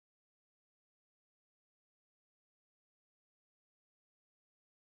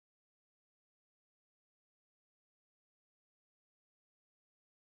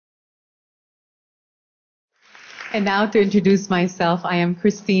And now to introduce myself, I am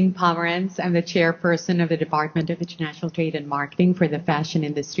Christine Pomerantz. I'm the chairperson of the Department of International Trade and Marketing for the fashion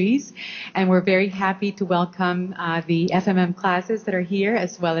industries. And we're very happy to welcome the FMM classes that are here,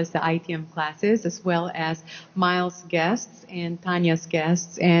 as well as the ITM classes, as well as Miles' guests and Tanya's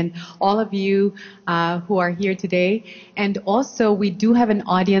guests, and all of you who are here today. And also, we do have an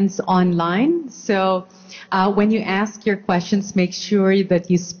audience online. So when you ask your questions, make sure that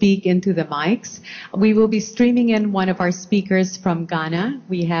you speak into the mics. We will be streaming in one of our speakers from Ghana.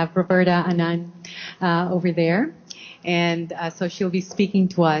 We have Roberta Anand over there, and so she'll be speaking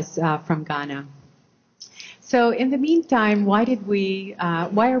to us from Ghana. So in the meantime, why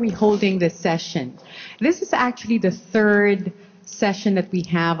are we holding this session? This is actually the third session that we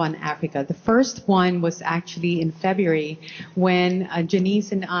have on Africa. The first one was actually in February when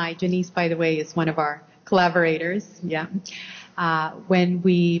Janice and I, Janice, by the way, is one of our collaborators, when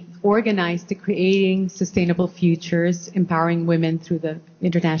we organized the Creating Sustainable Futures, Empowering Women Through the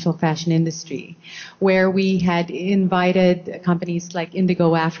International Fashion Industry, where we had invited companies like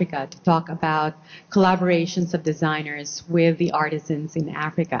Indigo Africa to talk about collaborations of designers with the artisans in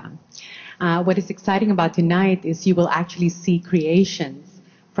Africa. What is exciting about tonight is you will actually see creations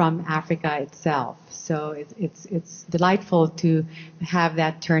from Africa itself. So it's delightful to have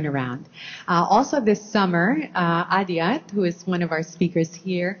that turnaround. Also this summer, Adiat, who is one of our speakers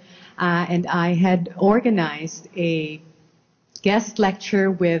here, and I had organized a guest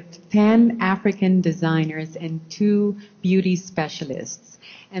lecture with 10 African designers and 2 beauty specialists.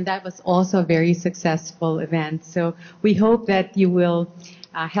 And that was also a very successful event. So we hope that you will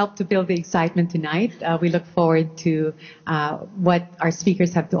help to build the excitement tonight. We look forward to what our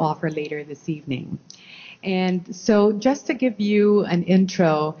speakers have to offer later this evening. And so just to give you an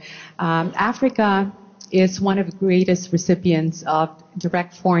intro, Africa is one of the greatest recipients of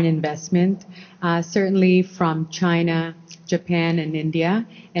direct foreign investment, certainly from China, Japan, and India,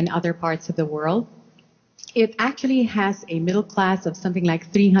 and other parts of the world. It actually has a middle class of something like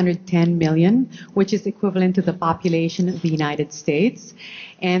 310 million, which is equivalent to the population of the United States.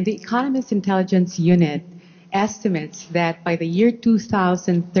 And the Economist Intelligence Unit estimates that by the year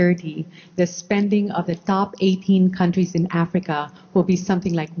 2030, the spending of the top 18 countries in Africa will be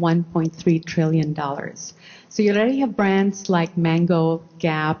something like $1.3 trillion. So you already have brands like Mango,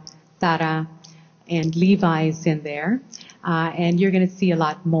 Gap, Tara, and Levi's in there. And you're going to see a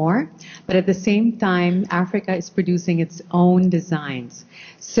lot more. But at the same time, Africa is producing its own designs.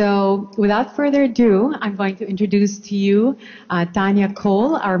 So without further ado, I'm going to introduce to you Tanya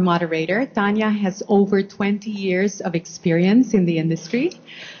Cole, our moderator. Tanya has over 20 years of experience in the industry.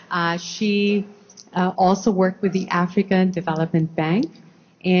 She also worked with the African Development Bank.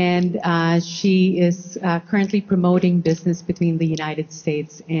 And she is currently promoting business between the United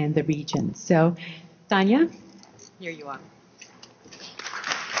States and the region. So, Tanya, here you are.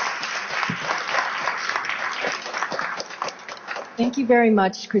 Thank you very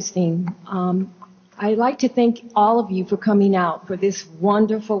much, Christine. I'd like to thank all of you for coming out for this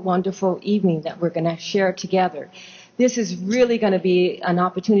wonderful, wonderful evening that we're going to share together. This is really going to be an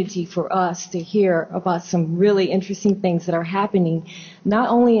opportunity for us to hear about some really interesting things that are happening, not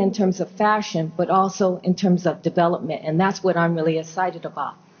only in terms of fashion, but also in terms of development. And that's what I'm really excited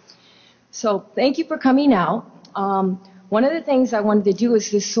about. So thank you for coming out. One of the things I wanted to do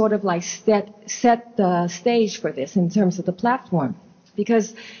is just sort of like set the stage for this in terms of the platform.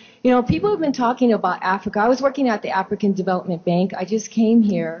 Because, you know, people have been talking about Africa. I was working at the African Development Bank. I just came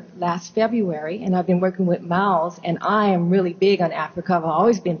here last February, and I've been working with Miles, and I am really big on Africa. I've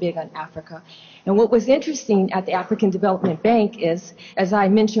always been big on Africa. And what was interesting at the African Development Bank is, as I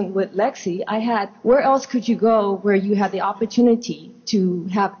mentioned with Lexi, where else could you go where you had the opportunity to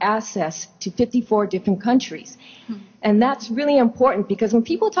have access to 54 different countries? And that's really important because when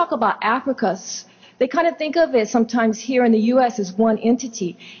people talk about Africa, they kind of think of it sometimes here in the U.S. as one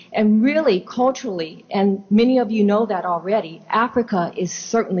entity. And really, culturally, and many of you know that already, Africa is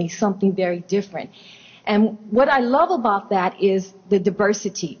certainly something very different. And what I love about that is the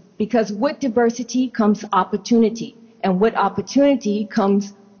diversity. Because with diversity comes opportunity. And with opportunity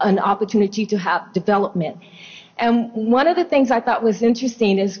comes an opportunity to have development. And one of the things I thought was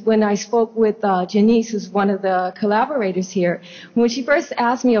interesting is when I spoke with Janice, who's one of the collaborators here, when she first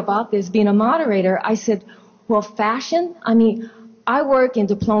asked me about this, being a moderator, I said, well, fashion? I mean, I work in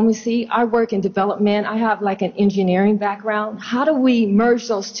diplomacy, I work in development, I have like an engineering background. How do we merge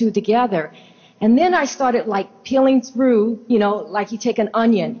those two together? And then I started like peeling through, like you take an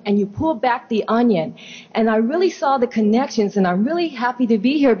onion and you pull back the onion. And I really saw the connections, and I'm really happy to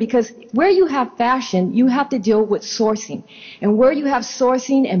be here because where you have fashion, you have to deal with sourcing. And where you have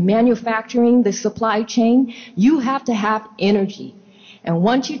sourcing and manufacturing, the supply chain, you have to have energy. And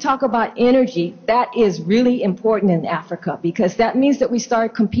once you talk about energy, that is really important in Africa because that means that we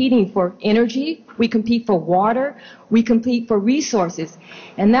start competing for energy, we compete for water, we compete for resources.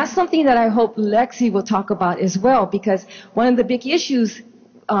 And that's something that I hope Lexi will talk about as well because one of the big issues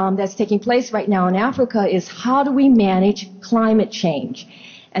that's taking place right now in Africa is how do we manage climate change?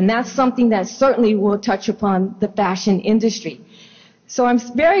 And that's something that certainly will touch upon the fashion industry. So I'm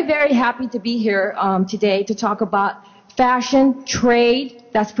very, very happy to be here today to talk about fashion, trade,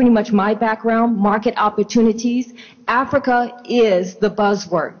 that's pretty much my background, market opportunities. Africa is the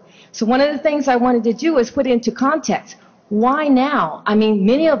buzzword. So one of the things I wanted to do is put it into context. Why now? I mean,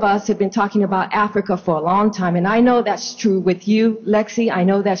 many of us have been talking about Africa for a long time, and I know that's true with you, Lexi. I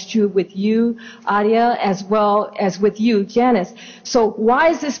know that's true with you, Adia, as well as with you, Janice. So why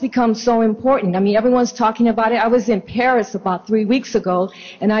has this become so important? I mean, everyone's talking about it. I was in Paris about 3 weeks ago,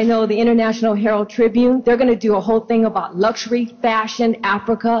 and I know the International Herald Tribune, they're going to do a whole thing about luxury, fashion,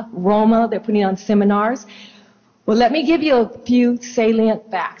 Africa, Roma. They're putting on seminars. Well, let me give you a few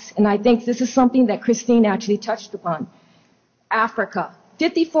salient facts, and I think this is something that Christine actually touched upon. Africa,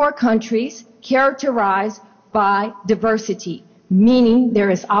 54 countries characterized by diversity, meaning there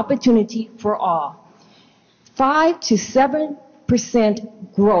is opportunity for all. 5 to 7%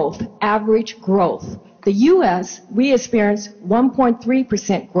 growth, average growth. The U.S., we experienced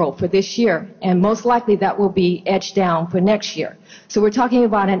 1.3% growth for this year, and most likely that will be edged down for next year. So we're talking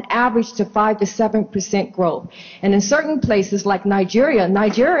about an average to 5 to 7% growth. And in certain places like Nigeria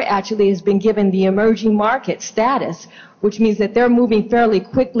actually has been given the emerging market status, which means that they're moving fairly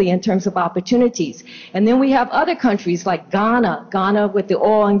quickly in terms of opportunities. And then we have other countries like Ghana with the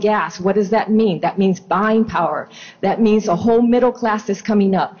oil and gas. What does that mean? That means buying power. That means a whole middle class is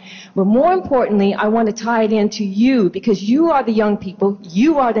coming up. But more importantly, I want to tie it into you because you are the young people.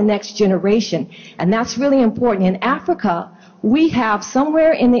 You are the next generation. And that's really important. In Africa, we have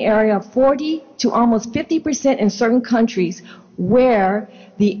somewhere in the area of 40 to almost 50% in certain countries where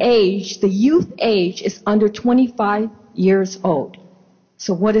the youth age is under 25 years old.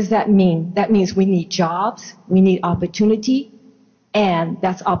 So what does that mean? That means we need jobs, we need opportunity, and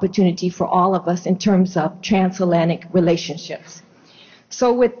that's opportunity for all of us in terms of transatlantic relationships.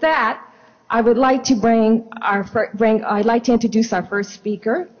 So with that, I would like to I'd like to introduce our first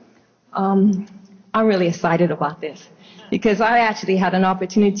speaker. I'm really excited about this because I actually had an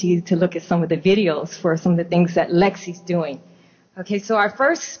opportunity to look at some of the videos for some of the things that Lexi's doing. Okay, so our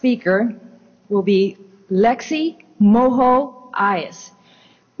first speaker will be Lexi Moho Ayes.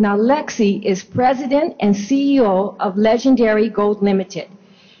 Now, Lexi is president and CEO of Legendary Gold Limited,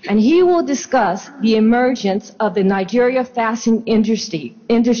 and he will discuss the emergence of the Nigeria fashion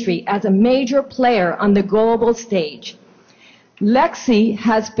industry as a major player on the global stage. Lexi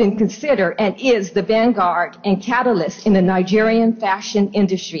has been considered and is the vanguard and catalyst in the Nigerian fashion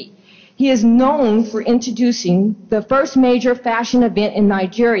industry. He is known for introducing the first major fashion event in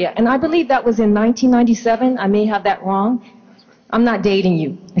Nigeria, and I believe that was in 1997. I may have that wrong. I'm not dating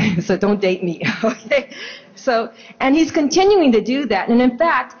you, so don't date me, okay? And he's continuing to do that, and in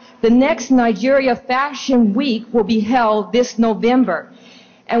fact, the next Nigeria Fashion Week will be held this November.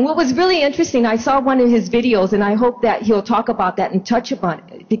 And what was really interesting, I saw one of his videos, and I hope that he'll talk about that and touch upon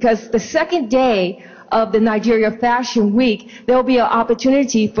it, because the second day of the Nigeria Fashion Week, there will be an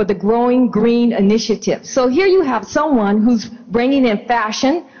opportunity for the Growing Green Initiative. So here you have someone who's bringing in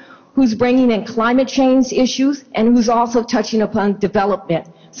fashion, who's bringing in climate change issues, and who's also touching upon development.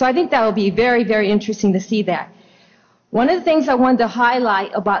 So I think that will be very, very interesting to see that. One of the things I wanted to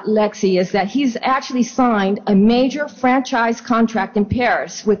highlight about Lexi is that he's actually signed a major franchise contract in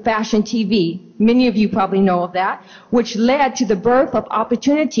Paris with Fashion TV. Many of you probably know of that, which led to the birth of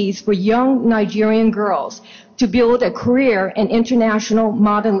opportunities for young Nigerian girls to build a career in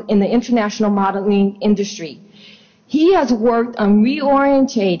the international modeling industry. He has worked on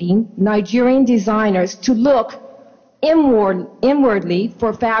reorientating Nigerian designers to look inwardly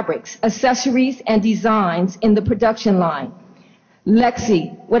for fabrics, accessories, and designs in the production line.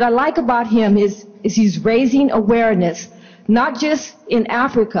 Lexi, what I like about him is he's raising awareness, not just in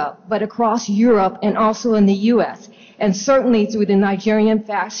Africa, but across Europe and also in the U.S., and certainly through the Nigerian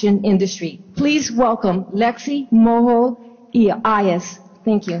fashion industry. Please welcome Lexi Moho Ayes.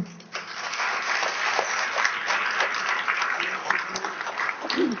 Thank you.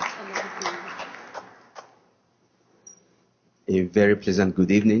 A very pleasant good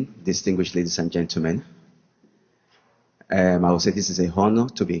evening, distinguished ladies and gentlemen. I will say this is a honor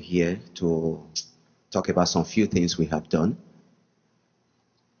to be here to talk about some few things we have done.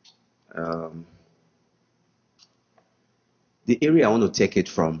 The area I want to take it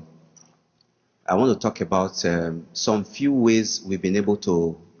from, I want to talk about some few ways we've been able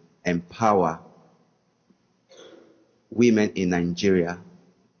to empower women in Nigeria,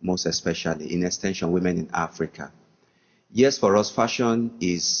 most especially, in extension, women in Africa. Yes, for us, fashion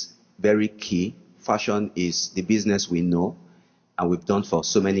is very key. Fashion is the business we know and we've done for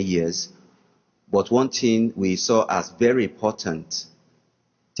so many years. But one thing we saw as very important,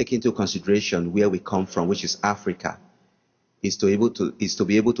 take into consideration where we come from, which is Africa, is to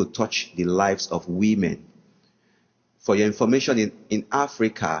be able to touch the lives of women. For your information, in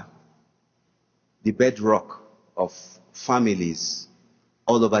Africa, the bedrock of families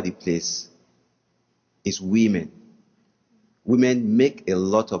all over the place is women. Women make a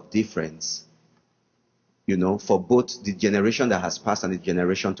lot of difference, you know, for both the generation that has passed and the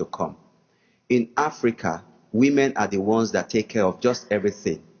generation to come. In Africa, women are the ones that take care of just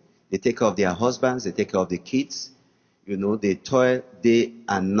everything. They take care of their husbands, they take care of the kids, you know, they toil day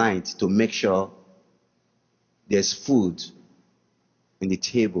and night to make sure there's food in the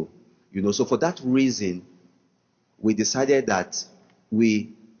table, you know. So for that reason, we decided that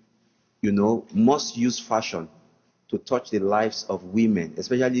we, you know, must use fashion to touch the lives of women,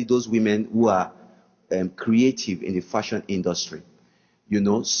 especially those women who are creative in the fashion industry, you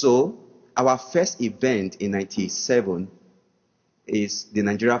know. So our first event in '97 is the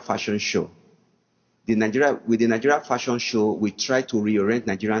Nigeria Fashion Show. With the Nigeria Fashion Show, we try to reorient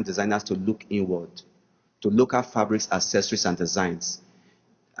Nigerian designers to look inward, to local fabrics, accessories, and designs.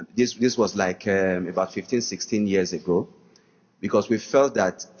 And this was like about 15, 16 years ago, because we felt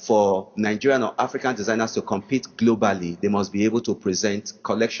that for Nigerian or African designers to compete globally, they must be able to present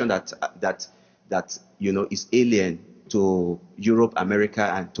collection that you know is alien to Europe, America,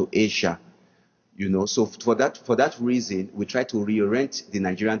 and to Asia. You know, so for that reason, we try to reorient the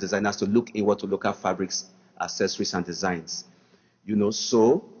Nigerian designers to look inward to local fabrics, accessories, and designs. You know,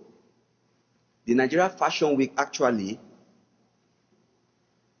 so the Nigeria Fashion Week actually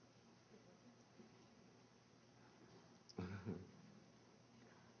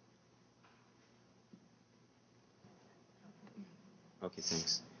okay,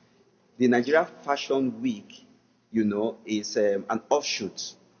 thanks. The Nigeria Fashion Week, you know, is an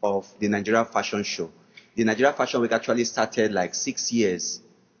offshoot of the Nigeria Fashion Show. The Nigeria Fashion Week actually started like 6 years,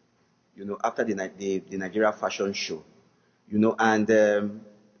 you know, after the Nigeria Fashion Show, you know. And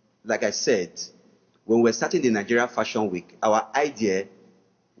like I said, when we were starting the Nigeria Fashion Week, our idea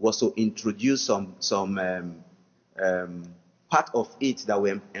was to introduce some part of it that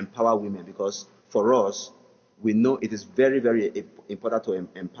will empower women, because for us, we know it is very, very important to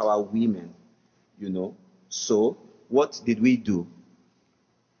empower women, you know. So what did we do?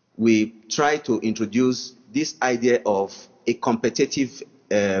 We tried to introduce this idea of a competitive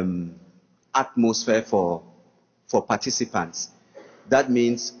atmosphere for participants. That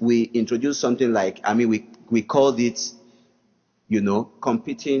means we introduced something like, I mean, we called it, you know,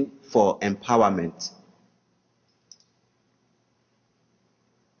 competing for empowerment.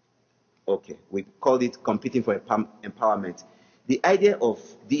 Okay, we called it competing for empowerment. The idea of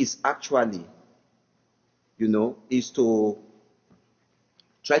this actually, you know, is to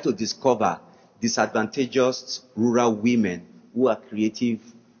try to discover disadvantaged rural women who are creative,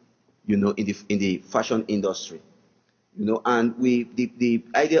 you know, in the fashion industry, you know. And the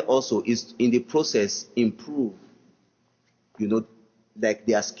idea also is in the process improve, you know, like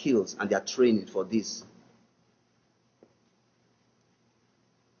their skills and their training for this.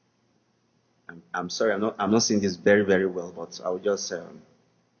 I'm sorry, I'm not seeing this very, very well, but I'll just,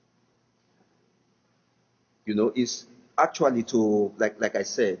 you know, it's actually to, like I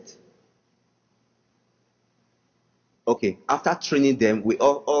said, okay, after training them, we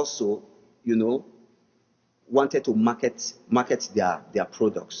also, you know, wanted to market their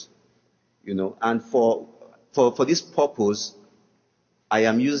products, you know. And for this purpose, I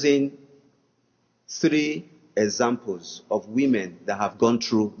am using 3 examples of women that have gone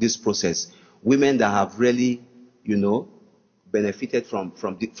through this process. Women that have really, you know, benefited from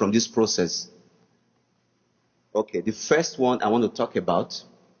this process. Okay, the first one I want to talk about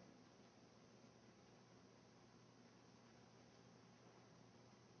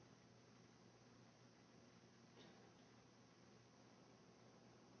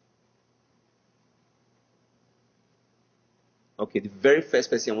okay, the very first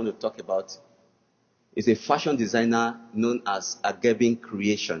person I want to talk about is a fashion designer known as Agebin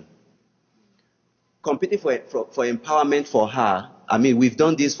Creation. competing for empowerment for her. I mean, we've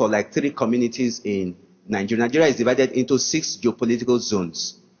done this for like 3 communities in Nigeria. Nigeria is divided into 6 geopolitical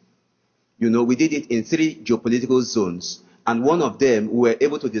zones. You know, we did it in 3 geopolitical zones. And one of them, we were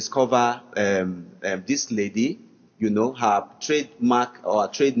able to discover this lady, you know, her trademark or her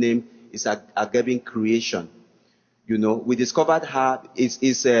trade name is Agabin Creation. You know, we discovered her,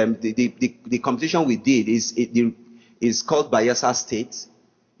 the competition we did is called Bayelsa State.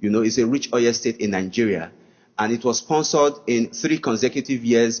 You know, it's a rich oil state in Nigeria. And it was sponsored in 3 consecutive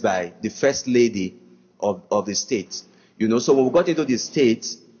years by the first lady of the state. You know, so when we got into the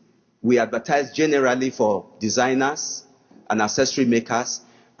state, we advertised generally for designers and accessory makers.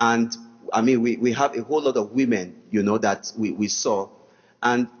 And I mean, we have a whole lot of women, you know, that we saw.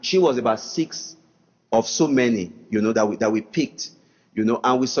 And she was about 6 of so many, you know, that we picked, you know,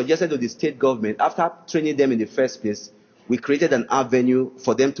 and we suggested to the state government, after training them in the first place, we created an avenue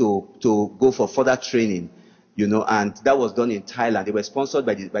for them to go for further training, you know, and that was done in Thailand. They were sponsored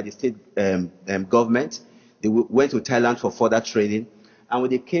by the state government. They went to Thailand for further training. And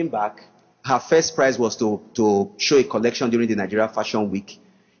when they came back, her first prize was to show a collection during the Nigeria Fashion Week,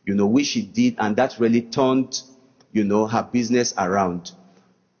 you know, which she did, and that really turned, you know, her business around.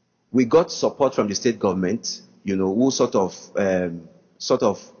 We got support from the state government, you know, who sort of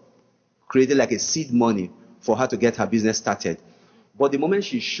created like a seed money for her to get her business started. But the moment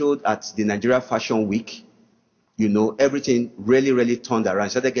she showed at the Nigeria Fashion Week, you know, everything really, really turned around.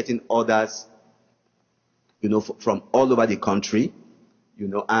 She started getting orders, you know, from all over the country, you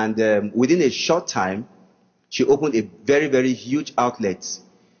know, and within a short time, she opened a very, very huge outlet.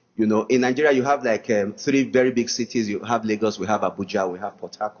 You know, in Nigeria, you have like 3 very big cities. You have Lagos, we have Abuja, we have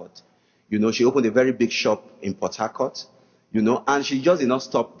Port Harcourt. You know, she opened a very big shop in Port Harcourt, you know, and she just did not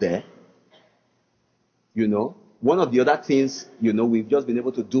stop there. You know, one of the other things, you know, we've just been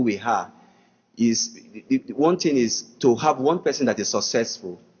able to do with her is, one thing is to have one person that is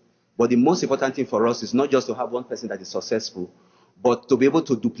successful. But the most important thing for us is not just to have one person that is successful, but to be able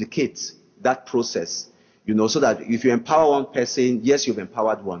to duplicate that process, you know, so that if you empower one person, yes, you've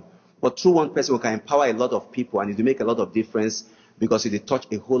empowered one. But through one person, we can empower a lot of people, and it will make a lot of difference because it will touch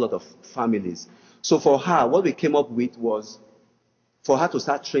a whole lot of families. So for her, what we came up with was for her to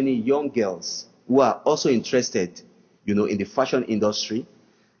start training young girls who are also interested, you know, in the fashion industry,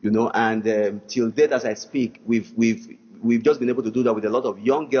 you know, and till date, as I speak, we've just been able to do that with a lot of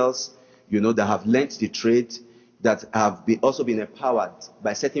young girls, you know, that have learnt the trade, that have also been empowered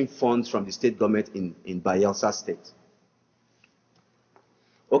by certain funds from the state government in Bayelsa State.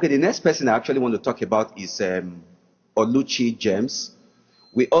 Okay, the next person I actually want to talk about is Oluchi James.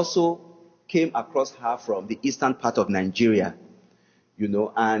 We also came across her from the eastern part of Nigeria, you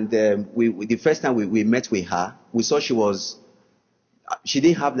know, and the first time we met with her, we saw she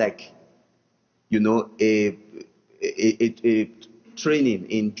didn't have like, you know, a training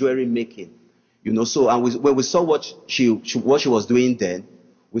in jewelry making, you know. So, and when we saw what she was doing then,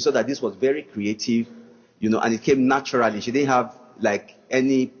 we saw that this was very creative, you know, and it came naturally. She didn't have like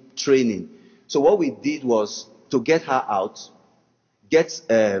any training. So what we did was to get her out,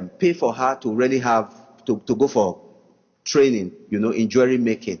 pay for her to really have to go for training, you know, in jewelry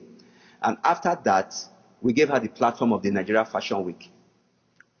making. And after that, we gave her the platform of the Nigeria Fashion Week.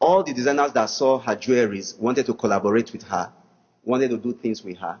 All the designers that saw her jewelries wanted to collaborate with her, wanted to do things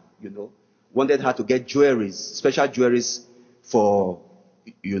with her, you know, wanted her to get jewelries, special jewelries for,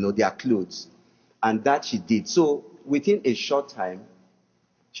 you know, their clothes. And that she did. So within a short time,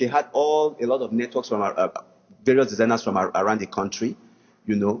 she had a lot of networks from various designers from around the country,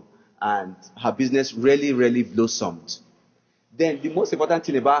 you know, and her business really, really blossomed. Then the most important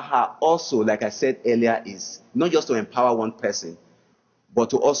thing about her also, like I said earlier, is not just to empower one person, but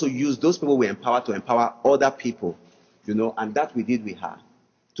to also use those people we empower to empower other people, you know, and that we did with her.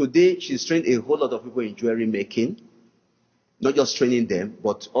 Today, she's trained a whole lot of people in jewelry making, not just training them,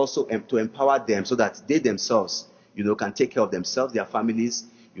 but also to empower them so that they themselves, you know, can take care of themselves, their families,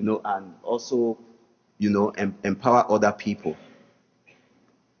 you know, and also, you know, empower other people.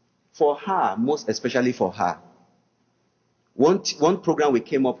 For her, most especially for her, one program we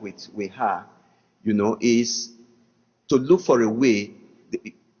came up with her, you know, is to look for a way.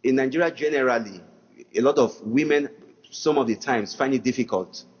 In Nigeria generally, a lot of women, some of the times, find it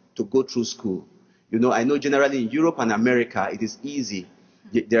difficult to go through school. You know, I know generally in Europe and America, it is easy.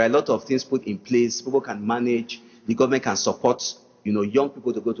 There are a lot of things put in place. People can manage. The government can support, you know, young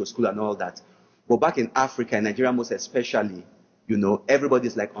people to go to school and all that. But back in Africa, in Nigeria most especially, you know,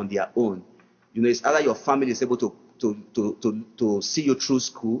 everybody's like on their own. You know, it's either your family is able to see you through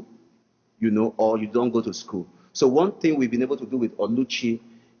school, you know, or you don't go to school. So one thing we've been able to do with Oluchi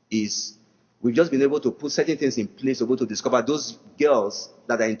is We've just been able to put certain things in place to be able to discover those girls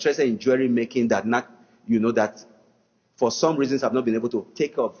that are interested in jewelry making that that for some reasons have not been able to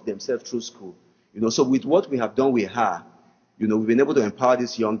take off themselves through school. So with what we have done with her, we've been able to empower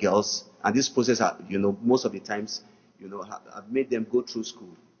these young girls, and this process, most of the times, have made them go through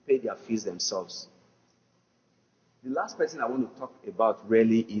school, pay their fees themselves. The last person I want to talk about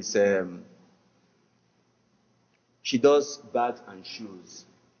really is, she does bags and shoes,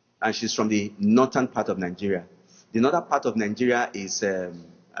 and she's from the northern part of Nigeria. The northern part of Nigeria is, they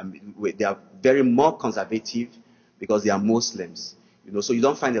are very more conservative because they are Muslims. So you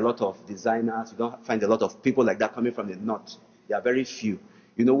don't find a lot of designers, you don't find a lot of people like that coming from the north. There are very few.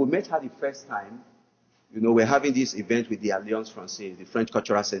 We met her the first time. We're having this event with the Alliance Francaise, the French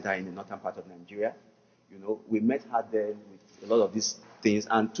Cultural Center in the northern part of Nigeria. We met her there with a lot of these things,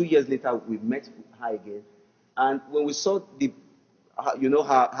 and 2 years later we met her again. And when we saw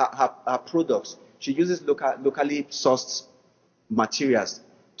her products, she uses locally sourced materials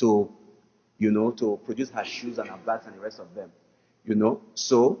to produce her shoes and her bags and the rest of them.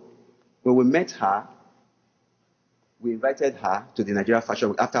 So when we met her, we invited her to the Nigeria Fashion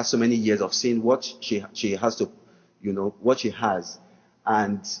Week after so many years of seeing what she has to, what she has.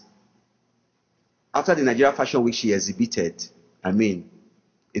 And after the Nigeria Fashion Week, she exhibited.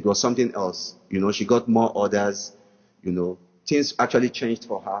 It was something else. She got more orders. Things actually changed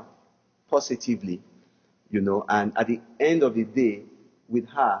for her positively. And at the end of the day, with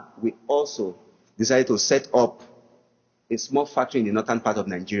her, we also decided to set up a small factory in the northern part of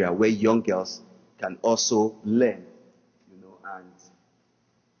Nigeria where young girls can also learn, and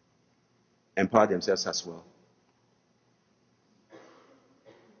empower themselves as well.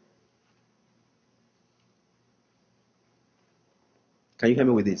 Can you hear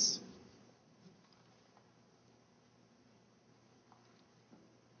me with this?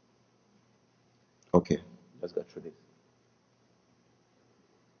 Okay, let's go through this.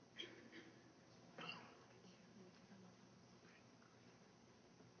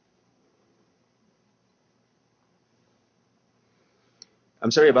 I'm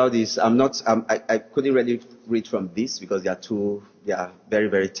sorry about this. I couldn't really read from this because they are very,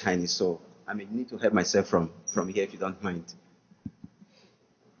 very tiny. So I may need to help myself from here if you don't mind.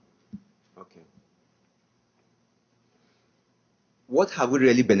 Okay. What have we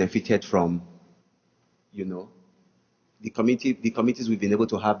really benefited from, the committees we've been able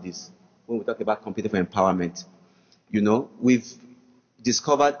to have this, when we talk about competitive empowerment? We've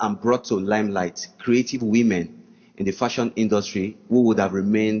discovered and brought to limelight creative women in the fashion industry who would have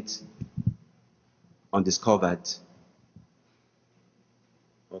remained undiscovered.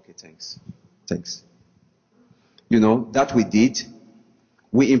 Okay, thanks. That we did.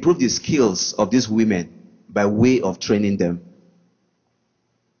 We improved the skills of these women by way of training them.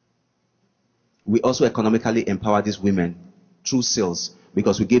 We also economically empower these women through sales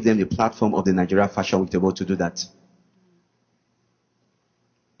because we gave them the platform of the Nigeria Fashion Week to be able to do that.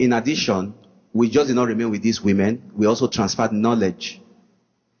 In addition, we just did not remain with these women. We also transferred knowledge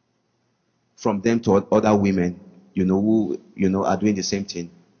from them to other women, who, are doing the same thing.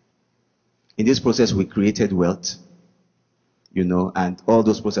 In this process, we created wealth, and all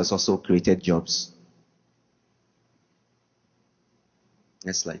those processes also created jobs.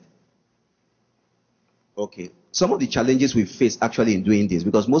 Next slide. Okay. Some of the challenges we face actually in doing this,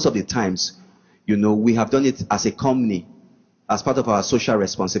 because most of the times, we have done it as a company, as part of our social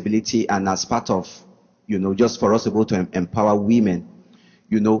responsibility, and as part of, just for us to be able to empower women.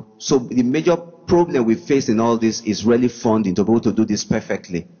 So the major problem we face in all this is really funding to be able to do this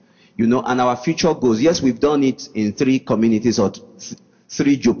perfectly. And our future goals, yes, we've done it in 3 communities or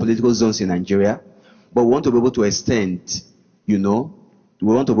 3 geopolitical zones in Nigeria, but we want to be able to extend, we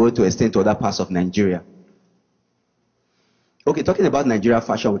want to be able to extend to other parts of Nigeria. Okay, talking about Nigeria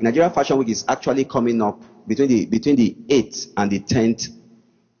Fashion Week. Nigeria Fashion Week is actually coming up between the 8th and the 10th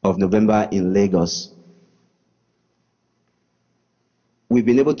of November in Lagos. We've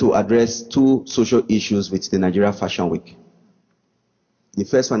been able to address 2 social issues with the Nigeria Fashion Week. The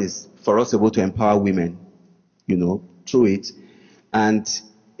first one is for us able to empower women, through it. And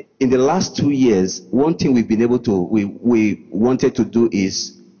in the last 2 years, one thing we've been able to, we wanted to do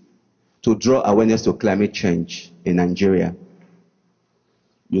is to draw awareness to climate change in Nigeria.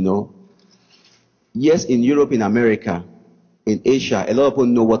 Yes, in Europe, in America, in Asia, a lot of people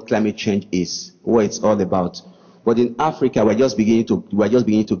know what climate change is, what it's all about. But in Africa, we're just beginning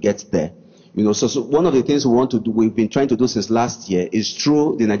to get there. So one of the things we've been trying to do since last year is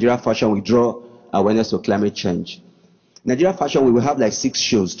through the Nigeria Fashion Week, draw awareness to climate change. Nigeria Fashion Week, we have like 6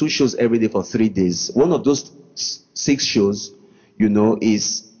 shows, 2 shows every day for 3 days. One of those 6 shows,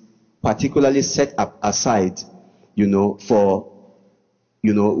 is particularly set up aside, for,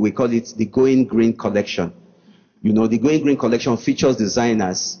 we call it the Going Green Collection. The Going Green Collection features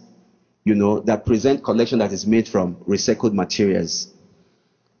designers, that present collection that is made from recycled materials.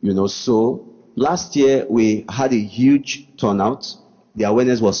 So last year we had a huge turnout. The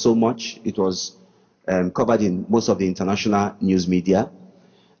awareness was so much. It was covered in most of the international news media.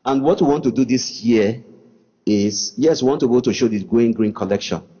 And what we want to do this year is, yes, we want to go to show the Going Green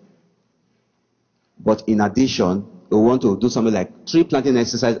Collection. But in addition, we want to do something like tree planting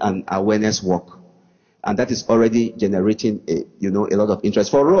exercise and awareness work. And that is already generating a lot of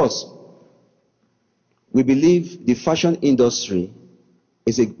interest. For us, we believe the fashion industry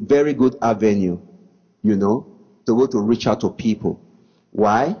is a very good avenue, to go to reach out to people.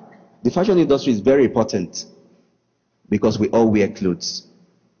 Why? The fashion industry is very important because we all wear clothes.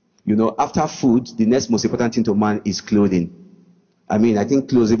 After food, the next most important thing to man is clothing. I think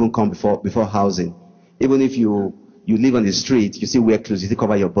clothes even come before housing. Even if you live on the street, you still wear clothes, you still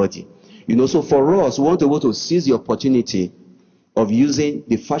cover your body. So for us, we want to go to seize the opportunity of using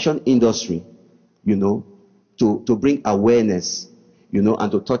the fashion industry, to bring awareness,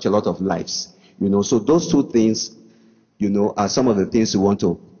 and to touch a lot of lives. So those two things, are some of the things we want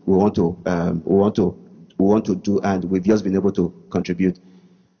to do, and we've just been able to contribute.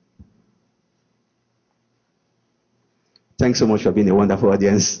 Thanks so much for being a wonderful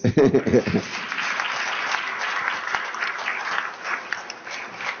audience.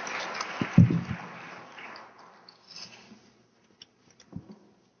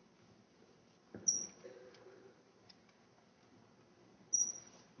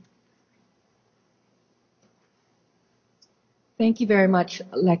 Thank you very much,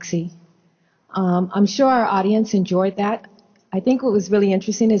 Lexi. I'm sure our audience enjoyed that. I think what was really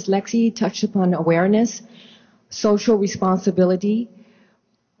interesting is Lexi touched upon awareness, social responsibility.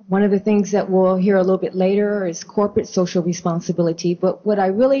 One of the things that we'll hear a little bit later is corporate social responsibility. But what I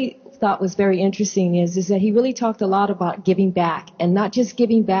really thought was very interesting is that he really talked a lot about giving back, and not just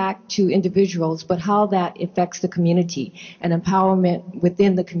giving back to individuals, but how that affects the community and empowerment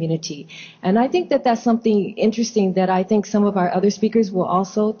within the community. And I think that that's something interesting that I think some of our other speakers will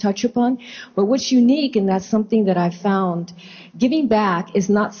also touch upon. But what's unique, and that's something that I found, giving back is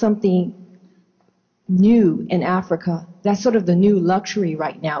not something new in Africa. That's sort of the new luxury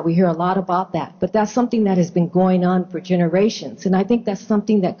right now. We hear a lot about that, but that's something that has been going on for generations. And I think that's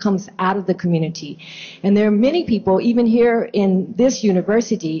something that comes out of the community. And there are many people, even here in this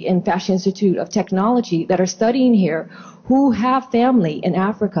university, in Fashion Institute of Technology, that are studying here who have family in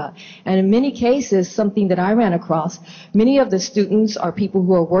Africa. And in many cases, something that I ran across, many of the students or people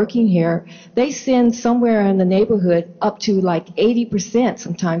who are working here, they send somewhere in the neighborhood up to like 80%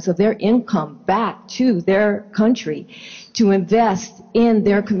 sometimes of their income back to their country to invest in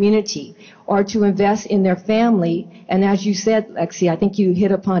their community or to invest in their family. And as you said, Lexi, I think you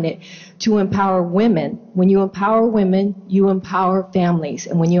hit upon it, to empower women. When you empower women, you empower families.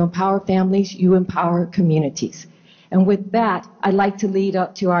 And when you empower families, you empower communities. And with that, I'd like to lead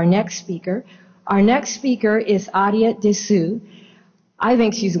up to our next speaker. Our next speaker is Adia Dessou. I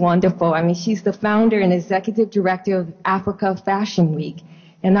think she's wonderful. She's the founder and executive director of Africa Fashion Week.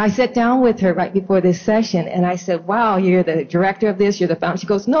 And I sat down with her right before this session, and I said, wow, you're the director of this, you're the founder. She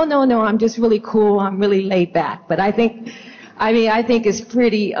goes, no, I'm just really cool, I'm really laid back. But I think it's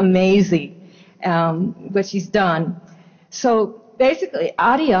pretty amazing what she's done. So basically,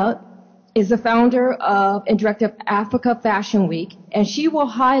 Adia is the founder of and director of Africa Fashion Week, and she will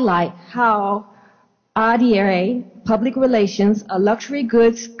highlight how Adia Public Relations, a luxury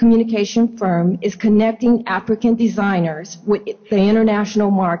goods communication firm, is connecting African designers with the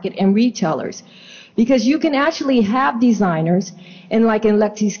international market and retailers. Because you can actually have designers, and like in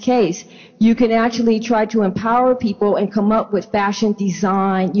Lexi's case, you can actually try to empower people and come up with fashion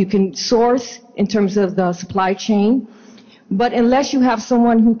design. You can source in terms of the supply chain. But unless you have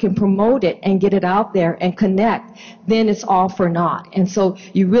someone who can promote it and get it out there and connect, then it's all for naught. And so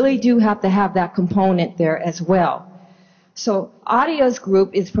you really do have to have that component there as well. So Adia's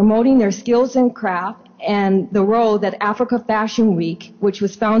group is promoting their skills and craft and the role that Africa Fashion Week, which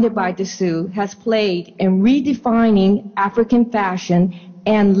was founded by Dessou, has played in redefining African fashion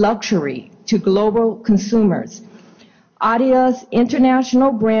and luxury to global consumers. Adia's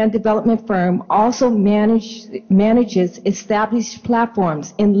international brand development firm also manages established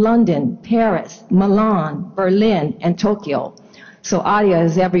platforms in London, Paris, Milan, Berlin, and Tokyo. So Adia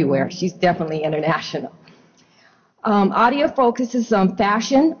is everywhere. She's definitely international. Adia focuses on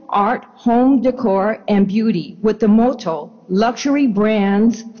fashion, art, home decor, and beauty with the motto, luxury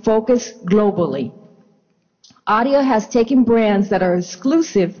brands focus globally. Adia has taken brands that are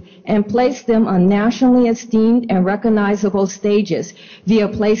exclusive and placed them on nationally esteemed and recognizable stages via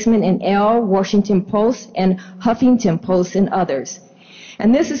placement in Elle, Washington Post, and Huffington Post, and others.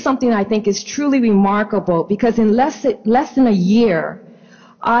 And this is something I think is truly remarkable because in less than a year,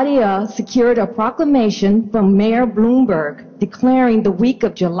 Adia secured a proclamation from Mayor Bloomberg declaring the week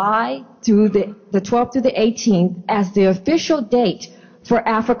of July through the 12th to the 18th as the official date for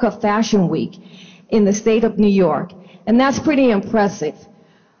Africa Fashion Week in the state of New York. And that's pretty impressive.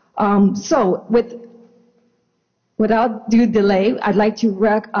 So without due delay, I'd like to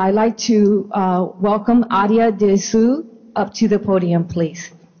welcome Adia Disu up to the podium,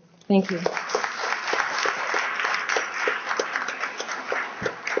 please. Thank you.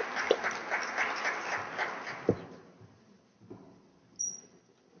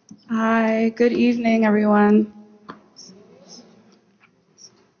 Hi, good evening, everyone.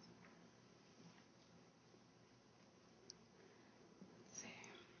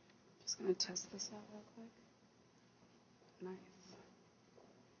 Just going to test this out real quick. Nice.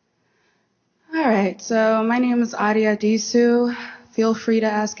 All right, so my name is Adia Disu. Feel free to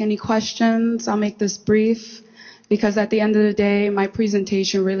ask any questions. I'll make this brief because at the end of the day, my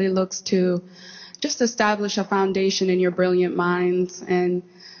presentation really looks to just establish a foundation in your brilliant minds and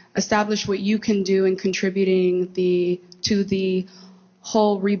establish what you can do in contributing to the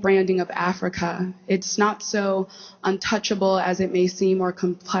whole rebranding of Africa. It's not so untouchable as it may seem or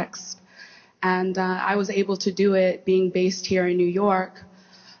complex. And I was able to do it being based here in New York.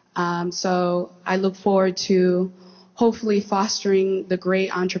 So I look forward to hopefully fostering the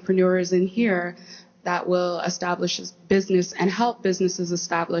great entrepreneurs in here that will establish this business and help businesses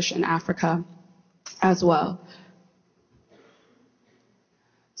establish in Africa as well.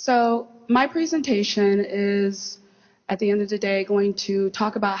 So my presentation is, at the end of the day, going to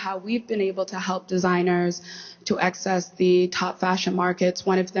talk about how we've been able to help designers to access the top fashion markets,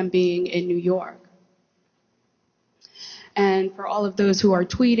 one of them being in New York. And for all of those who are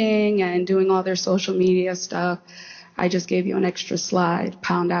tweeting and doing all their social media stuff, I just gave you an extra slide,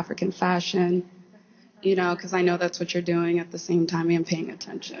 Pound African Fashion, you know, because I know that's what you're doing at the same time I'm paying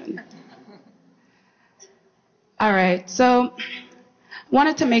attention. All right, so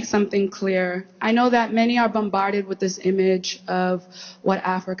wanted to make something clear. I know that many are bombarded with this image of what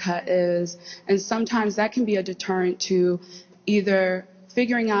Africa is, and sometimes that can be a deterrent to either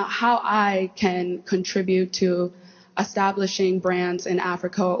figuring out how I can contribute to establishing brands in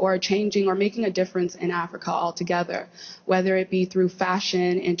Africa or changing or making a difference in Africa altogether, whether it be through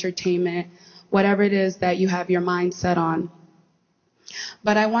fashion, entertainment, whatever it is that you have your mind set on.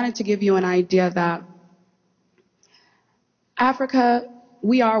 But I wanted to give you an idea that Africa,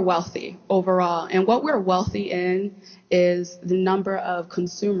 we are wealthy overall, and what we're wealthy in is the number of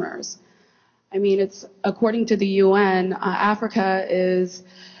consumers. I mean, it's according to the UN, Africa is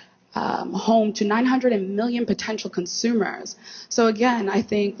home to 900 million potential consumers. So again, I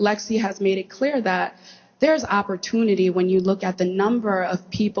think Lexi has made it clear that there's opportunity when you look at the number of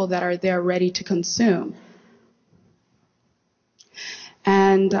people that are there ready to consume.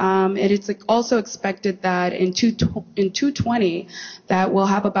 And it is also expected that in 2020 that we'll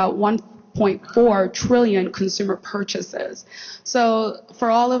have about 1.4 trillion consumer purchases. So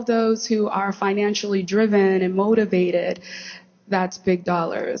for all of those who are financially driven and motivated, that's big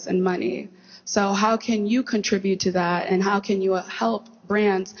dollars and money. So how can you contribute to that, and how can you help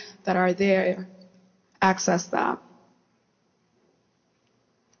brands that are there access that?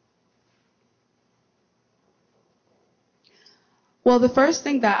 Well, the first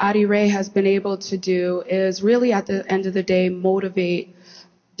thing that Adi Ray has been able to do is really at the end of the day motivate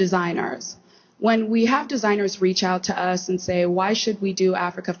designers. When we have designers reach out to us and say, why should we do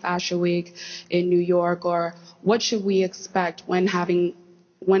Africa Fashion Week in New York, or what should we expect when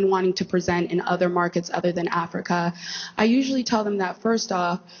wanting to present in other markets other than Africa, I usually tell them that first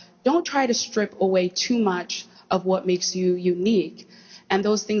off, don't try to strip away too much of what makes you unique and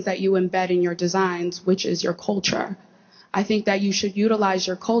those things that you embed in your designs, which is your culture. I think that you should utilize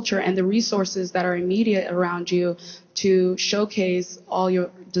your culture and the resources that are immediate around you to showcase all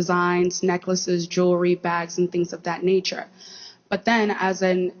your designs, necklaces, jewelry, bags, and things of that nature. But then as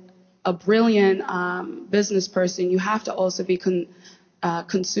a brilliant business person, you have to also be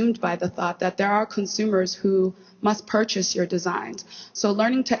consumed by the thought that there are consumers who must purchase your designs. So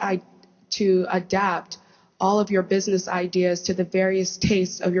learning to adapt all of your business ideas to the various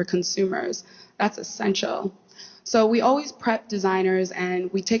tastes of your consumers, that's essential. So we always prep designers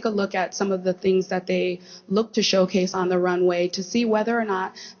and we take a look at some of the things that they look to showcase on the runway to see whether or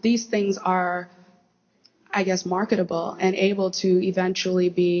not these things are, I guess, marketable and able to eventually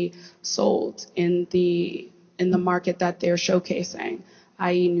be sold in the in the market that they're showcasing,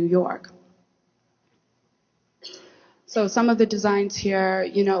 i.e. New York. So some of the designs here,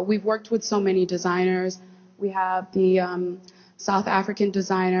 we've worked with so many designers. We have the South African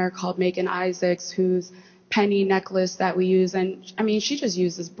designer called Megan Isaacs, whose penny necklace that we use. And I mean, she just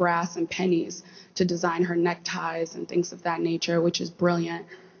uses brass and pennies to design her neckties and things of that nature, which is brilliant.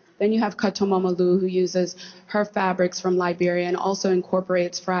 Then you have Katomomalu, who uses her fabrics from Liberia and also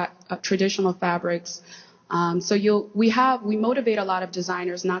incorporates traditional fabrics. So we motivate a lot of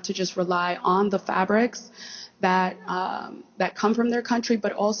designers not to just rely on the fabrics that come from their country,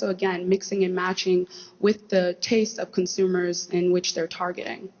 but also, again, mixing and matching with the taste of consumers in which they're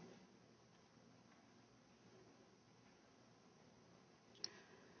targeting.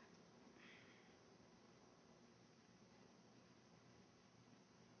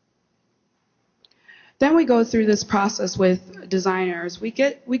 Then we go through this process with designers. We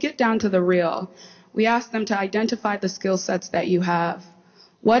get down to the real. We ask them to identify the skill sets that you have.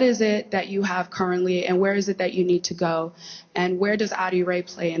 What is it that you have currently, and where is it that you need to go? And where does Adi Ray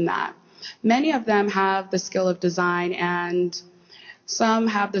play in that? Many of them have the skill of design, and some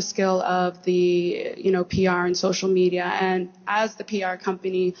have the skill of the PR and social media. And as the PR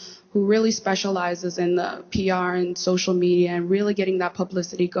company who really specializes in the PR and social media and really getting that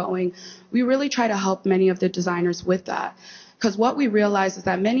publicity going, we really try to help many of the designers with that. Because what we realize is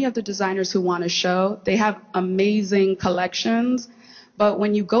that many of the designers who want to show, they have amazing collections. But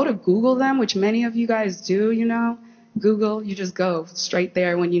when you go to Google them, which many of you guys do, Google, you just go straight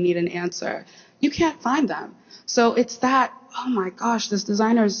there when you need an answer. You can't find them. So it's that, oh my gosh, this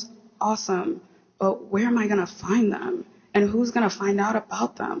designer's awesome, but where am I going to find them? And who's going to find out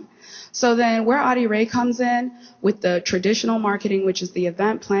about them? So then where Adi Ray comes in with the traditional marketing, which is the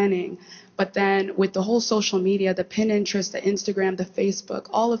event planning, but then with the whole social media, the Pinterest, the Instagram, the Facebook,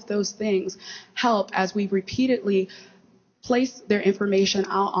 all of those things help as we repeatedly place their information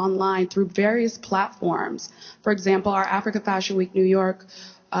out online through various platforms. For example, our Africa Fashion Week New York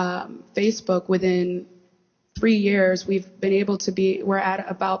Facebook, within 3 years, we've been able to we're at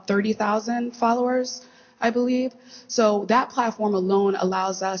about 30,000 followers, I believe. So that platform alone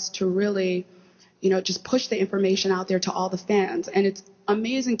allows us to really, just push the information out there to all the fans. And it's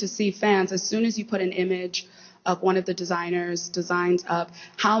amazing to see fans, as soon as you put an image of one of the designers' designs up,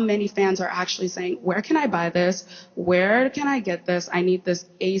 how many fans are actually saying, where can I buy this? Where can I get this? I need this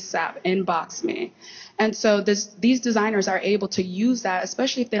ASAP, inbox me. And so these designers are able to use that,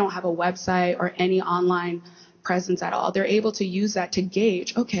 especially if they don't have a website or any online presence at all. They're able to use that to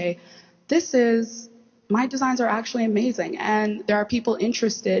gauge, okay, my designs are actually amazing, and there are people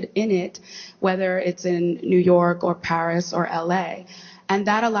interested in it, whether it's in New York or Paris or LA. And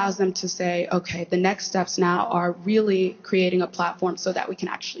that allows them to say, okay, the next steps now are really creating a platform so that we can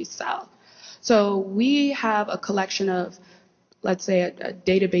actually sell. So we have a collection of, let's say, a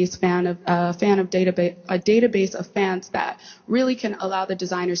database of fans that really can allow the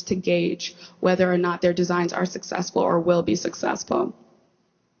designers to gauge whether or not their designs are successful or will be successful.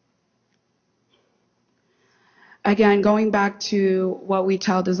 Again, going back to what we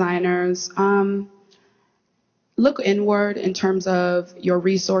tell designers, look inward in terms of your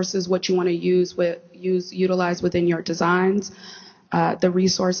resources, what you want to utilize within your designs. The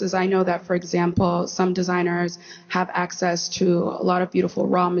resources, I know that, for example, some designers have access to a lot of beautiful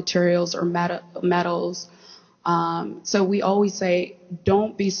raw materials or metals. So we always say,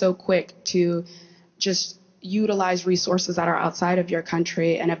 don't be so quick to just utilize resources that are outside of your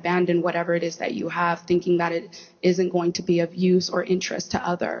country and abandon whatever it is that you have, thinking that it isn't going to be of use or interest to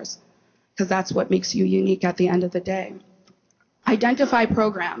others, because that's what makes you unique at the end of the day. Identify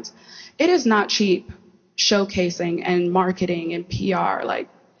programs. It is not cheap showcasing and marketing and PR.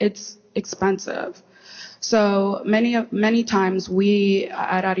 It's expensive. So many times we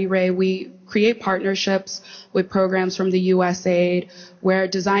at Adi Ray, we create partnerships with programs from the USAID, where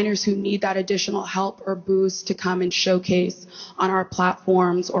designers who need that additional help or boost to come and showcase on our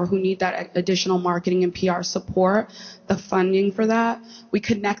platforms, or who need that additional marketing and PR support, the funding for that, we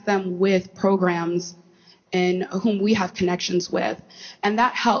connect them with programs and whom we have connections with. And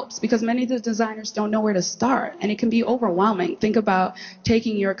that helps, because many of the designers don't know where to start, and it can be overwhelming. Think about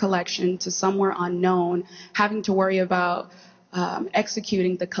taking your collection to somewhere unknown, having to worry about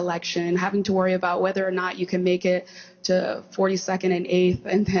executing the collection, having to worry about whether or not you can make it to 42nd and 8th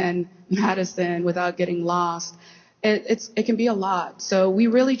and then Madison without getting lost. It can be a lot. So we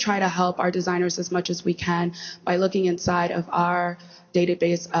really try to help our designers as much as we can by looking inside of our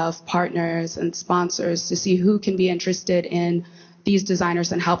database of partners and sponsors to see who can be interested in these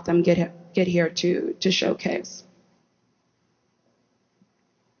designers and help them get here to showcase.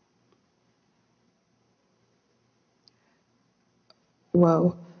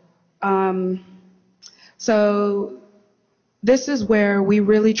 Whoa. So this is where we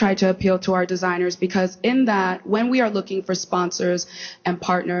really try to appeal to our designers, because in that, when we are looking for sponsors and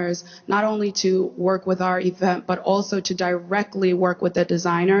partners, not only to work with our event, but also to directly work with the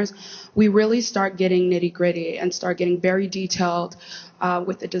designers, we really start getting nitty gritty and start getting very detailed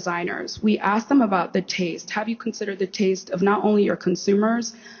with the designers. We ask them about the taste. Have you considered the taste of not only your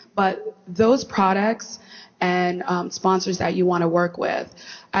consumers, but those products and sponsors that you want to work with?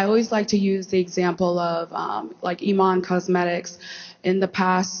 I always like to use the example of like Iman Cosmetics. In the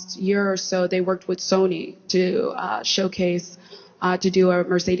past year or so, they worked with Sony to showcase, to do a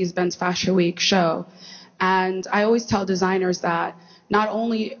Mercedes-Benz Fashion Week show. And I always tell designers that not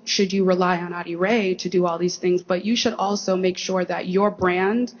only should you rely on Adi Ray to do all these things, but you should also make sure that your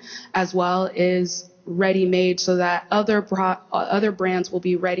brand as well is ready-made, so that other brands will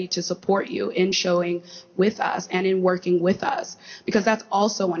be ready to support you in showing with us and in working with us, because that's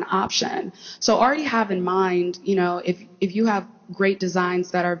also an option. So already have in mind, you know, if you have great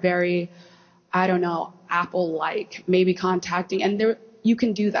designs that are very, I don't know, Apple-like, maybe contacting, and there, you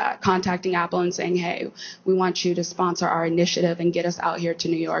can do that, contacting Apple and saying, hey, we want you to sponsor our initiative and get us out here to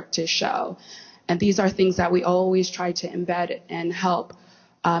New York to show. And these are things that we always try to embed and help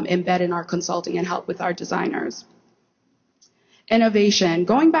embed in our consulting and help with our designers. Innovation.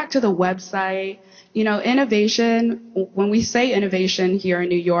 Going back to the website, you know, innovation, when we say innovation here in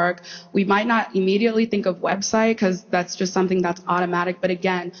New York, we might not immediately think of website because that's just something that's automatic. But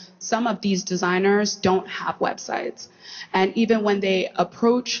again, some of these designers don't have websites. And even when they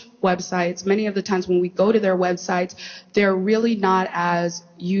approach websites, many of the times when we go to their websites, they're really not as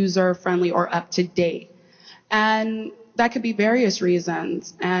user-friendly or up-to-date. And that could be various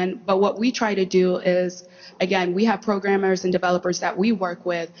reasons. But what we try to do is, again, we have programmers and developers that we work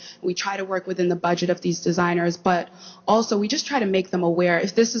with. We try to work within the budget of these designers, but also we just try to make them aware.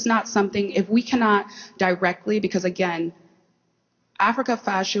 If this is not something, if we cannot directly, because again, Africa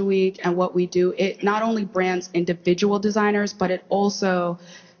Fashion Week and what we do, it not only brands individual designers, but it also,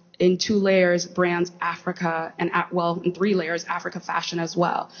 in 2 layers, brands Africa, and well, in 3 layers, Africa Fashion as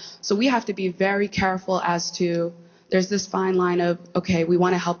well. So we have to be very careful as to, there's this fine line of, okay, we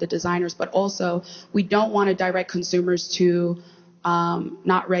want to help the designers, but also we don't want to direct consumers to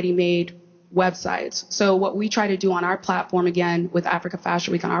not ready-made websites. So what we try to do on our platform, again, with Africa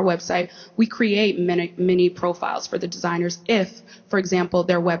Fashion Week on our website, we create mini profiles for the designers if, for example,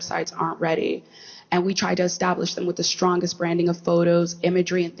 their websites aren't ready. And we try to establish them with the strongest branding of photos,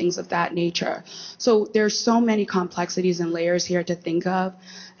 imagery, and things of that nature. So there's so many complexities and layers here to think of.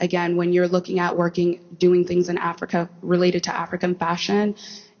 Again, when you're looking at doing things in Africa related to African fashion,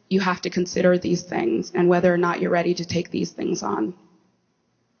 you have to consider these things and whether or not you're ready to take these things on.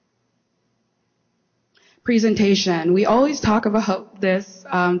 Presentation. We always talk about this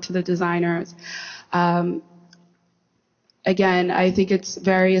to the designers. Again, I think it's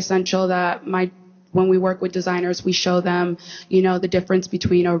very essential that when we work with designers, we show them, you know, the difference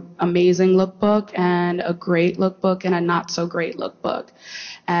between an amazing lookbook and a great lookbook and a not so great lookbook.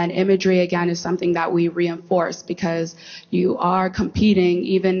 And imagery, again, is something that we reinforce because you are competing,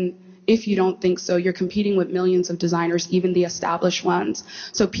 even if you don't think so, you're competing with millions of designers, even the established ones.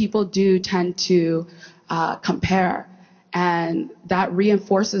 So people do tend to compare. And that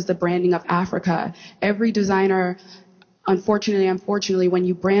reinforces the branding of Africa. Every designer, unfortunately, when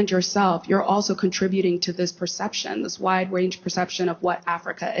you brand yourself, you're also contributing to this perception, this wide range perception of what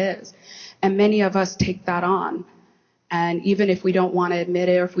Africa is. And many of us take that on. And even if we don't want to admit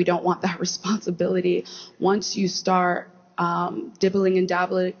it or if we don't want that responsibility, once you start dibbling and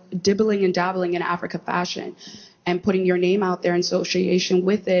dabbling in Africa fashion and putting your name out there in association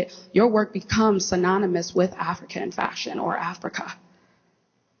with it, your work becomes synonymous with African fashion or Africa.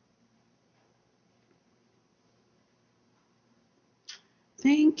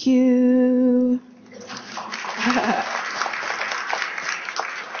 Thank you.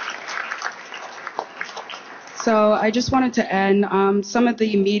 So I just wanted to end some of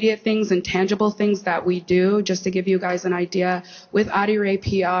the immediate things and tangible things that we do, just to give you guys an idea. With Adi Ray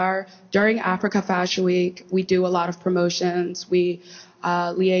PR, during Africa Fashion Week, we do a lot of promotions. We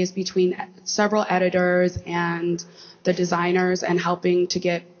liaise between several editors and the designers and helping to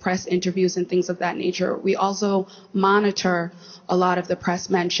get press interviews and things of that nature. We also monitor a lot of the press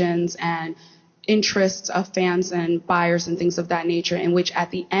mentions and interests of fans and buyers and things of that nature, in which at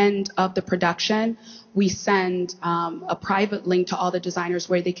the end of the production, we send a private link to all the designers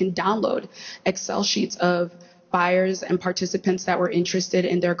where they can download Excel sheets of buyers and participants that were interested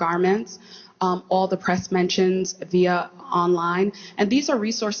in their garments. all the press mentions via online. And these are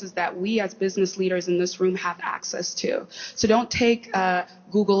resources that we as business leaders in this room have access to. So don't take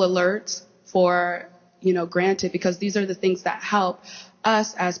Google alerts for granted, because these are the things that help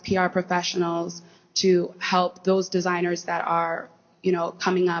us as PR professionals to help those designers that are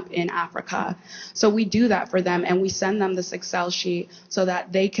coming up in Africa. So we do that for them, and we send them this Excel sheet so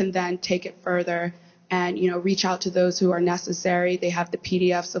that they can then take it further and reach out to those who are necessary. They have the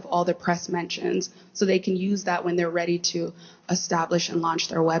PDFs of all the press mentions, so they can use that when they're ready to establish and launch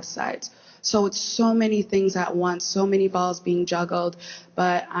their websites. So it's so many things at once, so many balls being juggled,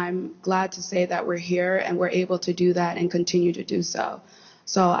 but I'm glad to say that we're here and we're able to do that and continue to do so.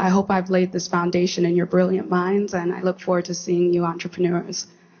 So I hope I've laid this foundation in your brilliant minds, and I look forward to seeing you entrepreneurs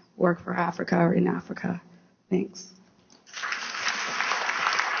work for Africa or in Africa. Thanks.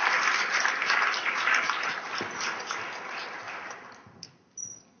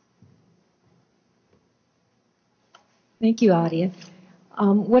 Thank you, Adia.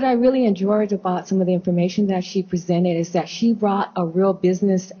 What I really enjoyed about some of the information that she presented is that she brought a real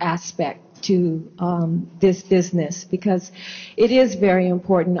business aspect to this business, because it is very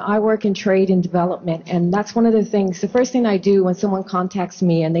important. I work in trade and development, and that's one of the things, the first thing I do when someone contacts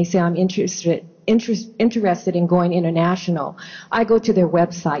me and they say I'm interested in going international, I go to their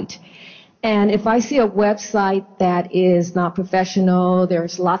website. And if I see a website that is not professional,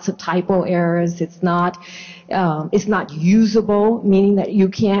 there's lots of typo errors, it's not usable, meaning that you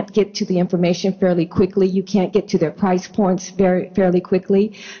can't get to the information fairly quickly, you can't get to their price points fairly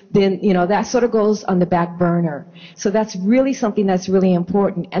quickly, then, that sort of goes on the back burner. So that's really something that's really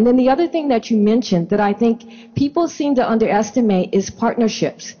important. And then the other thing that you mentioned that I think people seem to underestimate is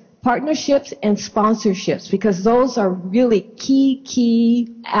partnerships. Partnerships and sponsorships, because those are really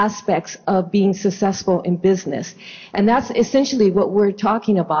key aspects of being successful in business. And that's essentially what we're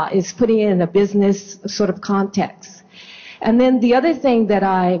talking about, is putting it in a business sort of context. And then the other thing that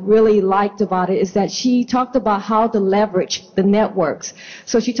I really liked about it is that she talked about how to leverage the networks.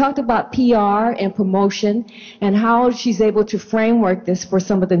 So she talked about PR and promotion and how she's able to framework this for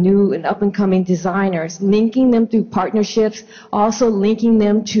some of the new and up-and-coming designers, linking them through partnerships, also linking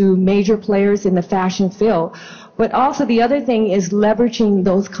them to major players in the fashion field. But also the other thing is leveraging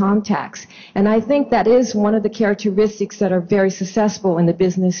those contacts. And I think that is one of the characteristics that are very successful in the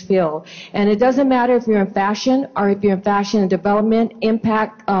business field. And it doesn't matter if you're in fashion or if you're in fashion and development,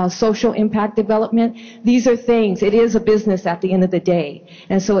 social impact development. These are things, it is a business at the end of the day.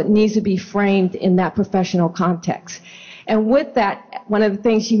 And so it needs to be framed in that professional context. And with that, one of the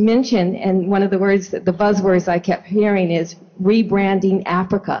things you mentioned, and one of the words, the buzzwords I kept hearing is rebranding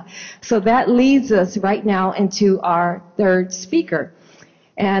Africa. So that leads us right now into our third speaker.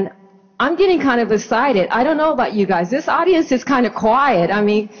 And I'm getting kind of excited. I don't know about you guys. This audience is kind of quiet. I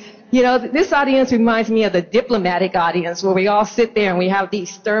mean, this audience reminds me of the diplomatic audience where we all sit there and we have these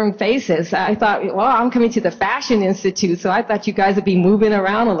stern faces. I thought, well, I'm coming to the Fashion Institute, so I thought you guys would be moving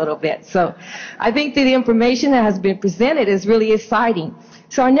around a little bit. So I think that the information that has been presented is really exciting.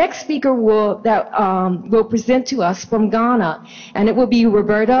 So our next speaker will present to us from Ghana, and it will be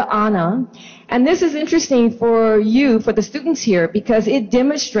Roberta Anna. And this is interesting for you, for the students here, because it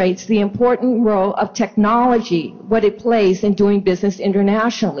demonstrates the important role of technology, what it plays in doing business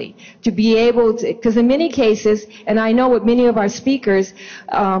internationally. To be able to, because in many cases, and I know with many of our speakers,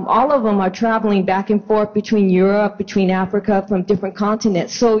 all of them are traveling back and forth between Europe, between Africa, from different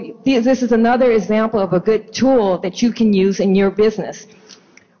continents. So this is another example of a good tool that you can use in your business.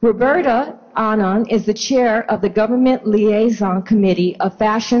 Roberta Annan is the chair of the Government Liaison Committee of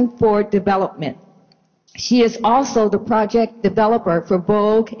Fashion for Development. She is also the project developer for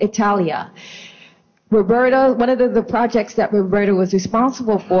Vogue Italia. Roberta, one of the projects that Roberta was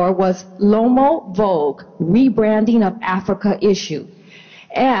responsible for was Lomo Vogue, Rebranding of Africa issue.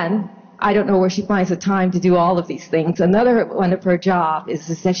 And I don't know where she finds the time to do all of these things. Another one of her jobs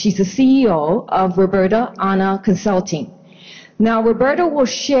is that she's the CEO of Roberta Anna Consulting. Now, Roberta will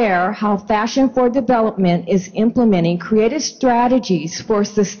share how Fashion for Development is implementing creative strategies for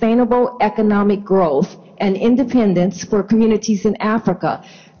sustainable economic growth and independence for communities in Africa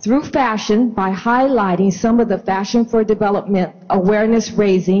through fashion by highlighting some of the Fashion for Development awareness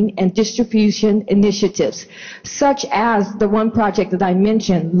raising and distribution initiatives, such as the one project that I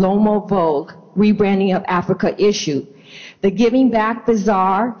mentioned, Lomo Vogue, Rebranding of Africa issue, the Giving Back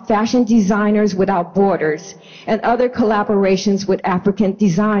Bazaar, Fashion Designers Without Borders, and other collaborations with African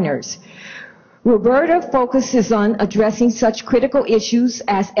designers. Roberta focuses on addressing such critical issues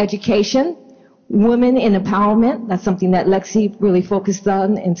as education, women in empowerment, that's something that Lexi really focused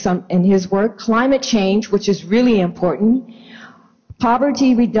on in his work, climate change, which is really important,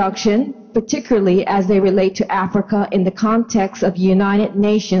 poverty reduction, particularly as they relate to Africa in the context of United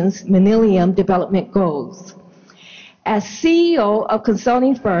Nations Millennium Development Goals. As CEO of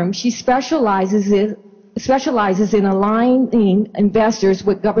consulting firm, she specializes in aligning investors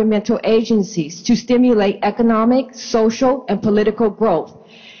with governmental agencies to stimulate economic, social, and political growth.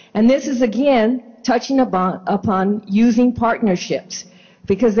 And this is again touching upon using partnerships,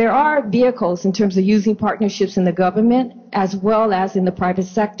 because there are vehicles in terms of using partnerships in the government as well as in the private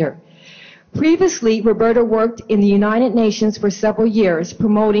sector. Previously, Roberta worked in the United Nations for several years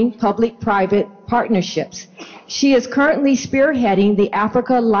promoting public-private partnerships. She is currently spearheading the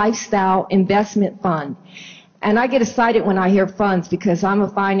Africa Lifestyle Investment Fund. And I get excited when I hear funds because I'm a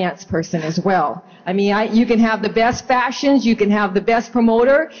finance person as well. I mean, you can have the best fashions, you can have the best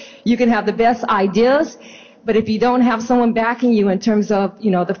promoter, you can have the best ideas, but if you don't have someone backing you in terms of,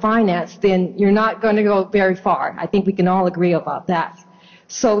 the finance, then you're not going to go very far. I think we can all agree about that.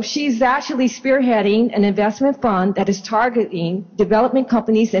 So she's actually spearheading an investment fund that is targeting development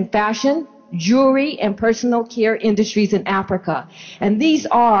companies in fashion, jewelry, and personal care industries in Africa. And these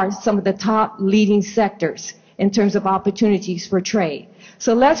are some of the top leading sectors in terms of opportunities for trade.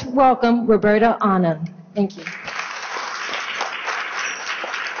 So let's welcome Roberta Anand. Thank you. I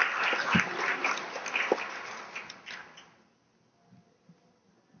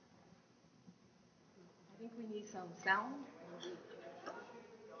think we need some sound.